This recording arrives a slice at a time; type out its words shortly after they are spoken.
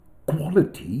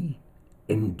quality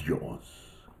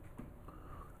endures.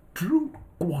 True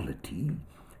quality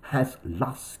has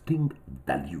lasting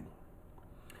value.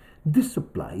 This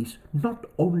applies not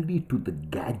only to the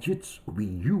gadgets we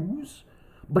use,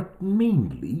 but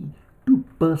mainly to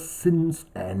persons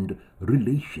and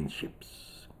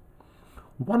relationships.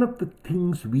 One of the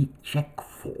things we check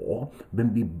for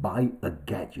when we buy a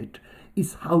gadget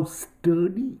is how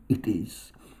sturdy it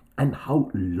is and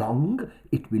how long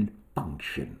it will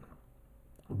function.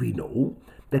 We know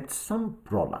that some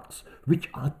products which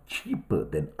are cheaper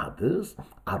than others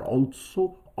are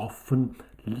also often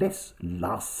less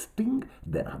lasting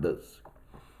than others.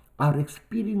 Our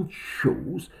experience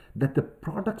shows that the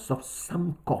products of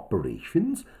some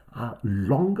corporations are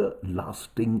longer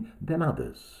lasting than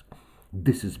others.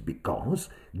 This is because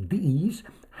these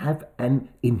have an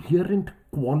inherent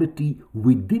quality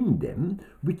within them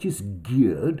which is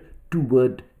geared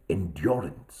toward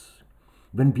endurance.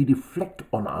 When we reflect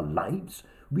on our lives,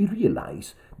 we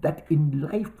realize that in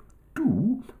life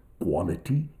too,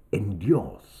 quality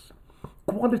endures.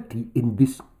 Quality in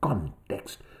this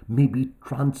context may be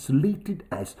translated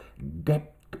as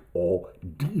depth or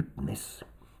deepness,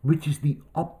 which is the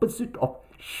opposite of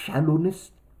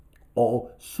shallowness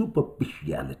or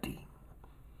superficiality.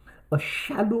 A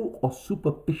shallow or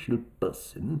superficial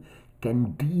person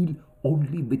can deal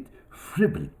only with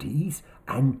frivolities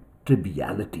and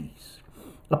trivialities.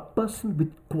 A person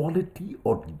with quality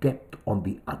or depth, on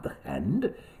the other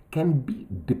hand, can be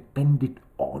depended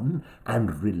on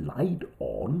and relied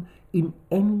on in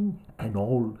any and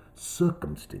all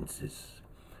circumstances.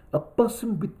 A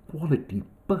person with quality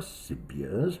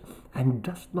perseveres and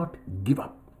does not give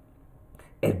up.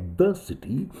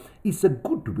 Adversity is a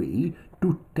good way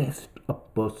to test a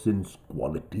person's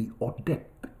quality or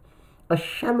depth. A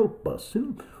shallow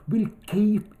person will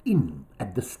cave in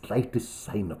at the slightest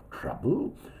sign of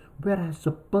trouble, whereas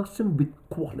a person with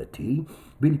quality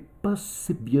will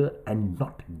persevere and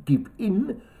not give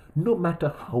in, no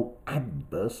matter how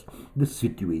adverse the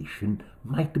situation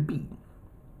might be.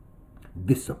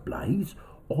 This applies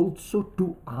also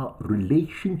to our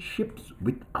relationships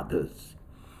with others.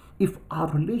 If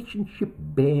our relationship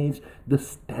bears the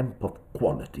stamp of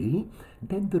quality,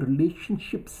 then the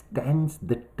relationship stands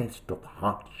the test of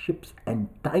hardships and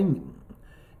timing.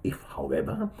 If,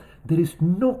 however, there is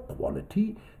no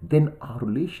quality, then our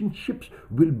relationships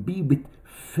will be with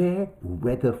fair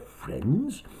weather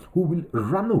friends who will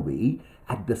run away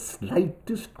at the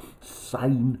slightest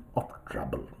sign of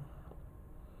trouble.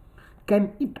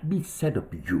 Can it be said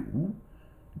of you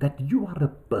that you are a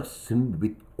person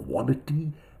with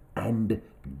quality and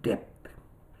depth?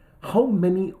 How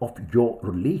many of your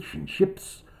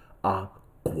relationships are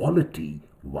quality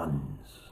ones?